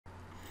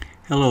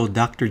Hello,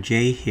 Dr.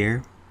 J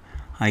here.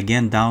 I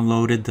again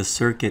downloaded the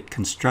circuit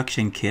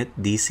construction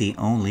kit DC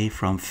only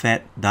from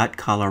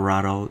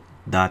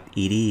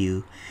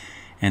phet.colorado.edu,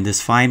 and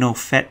this final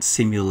PHET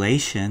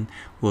simulation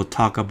will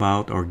talk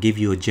about or give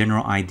you a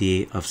general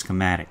idea of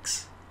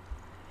schematics.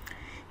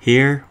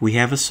 Here we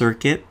have a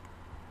circuit,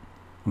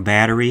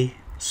 battery,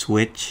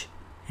 switch,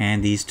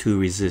 and these two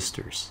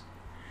resistors.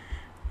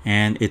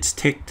 And it's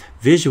ticked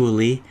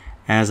visually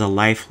as a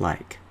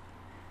lifelike.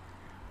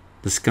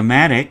 The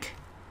schematic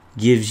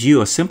gives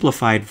you a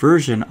simplified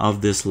version of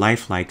this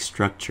lifelike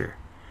structure.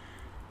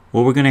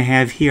 What we're going to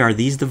have here are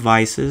these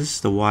devices,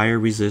 the wire,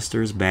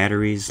 resistors,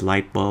 batteries,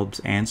 light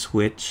bulbs, and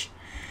switch.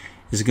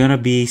 Is going to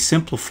be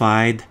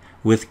simplified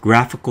with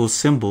graphical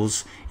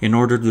symbols in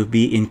order to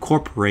be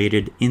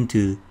incorporated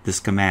into the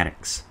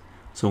schematics.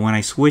 So when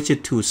I switch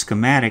it to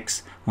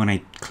schematics, when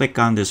I click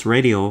on this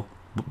radio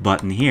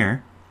button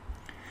here,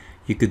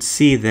 you could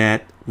see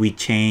that we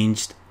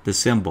changed the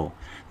symbol.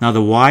 Now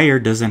the wire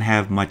doesn't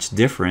have much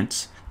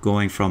difference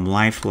going from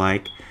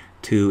lifelike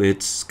to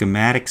its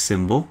schematic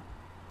symbol.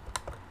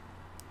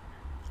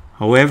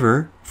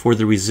 However, for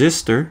the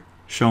resistor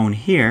shown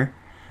here,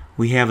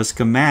 we have a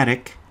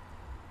schematic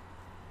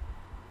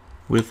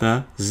with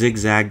a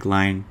zigzag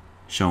line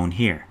shown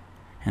here,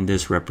 and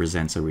this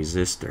represents a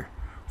resistor.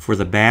 For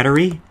the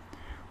battery,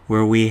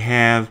 where we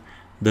have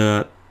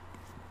the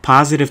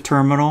positive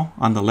terminal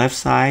on the left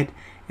side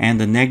and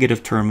the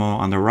negative terminal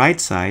on the right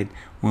side,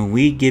 when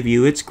we give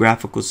you its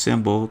graphical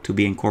symbol to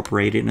be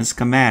incorporated in a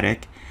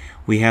schematic,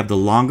 we have the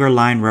longer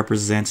line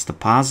represents the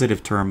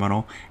positive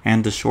terminal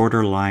and the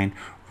shorter line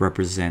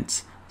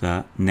represents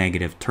the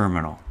negative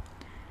terminal.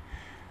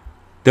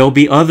 There will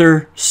be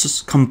other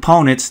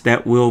components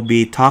that we'll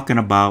be talking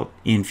about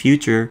in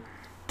future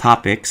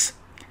topics,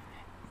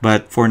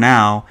 but for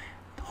now,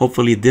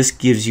 hopefully this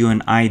gives you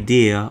an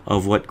idea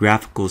of what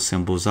graphical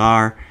symbols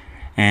are.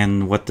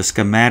 And what the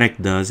schematic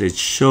does, it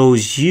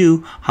shows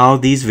you how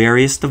these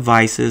various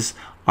devices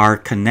are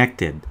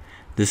connected.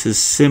 This is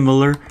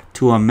similar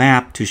to a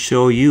map to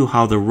show you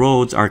how the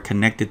roads are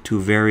connected to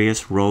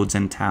various roads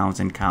and towns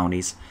and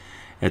counties,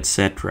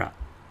 etc.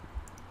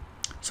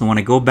 So when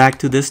I go back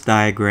to this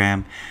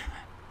diagram,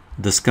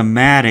 the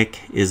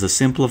schematic is a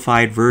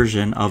simplified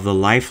version of the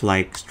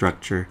lifelike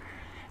structure.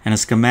 And a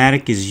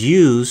schematic is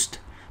used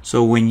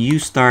so when you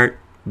start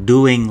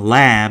doing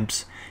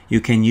labs,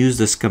 you can use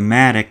the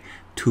schematic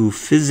to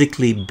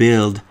physically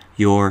build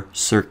your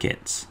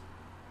circuits.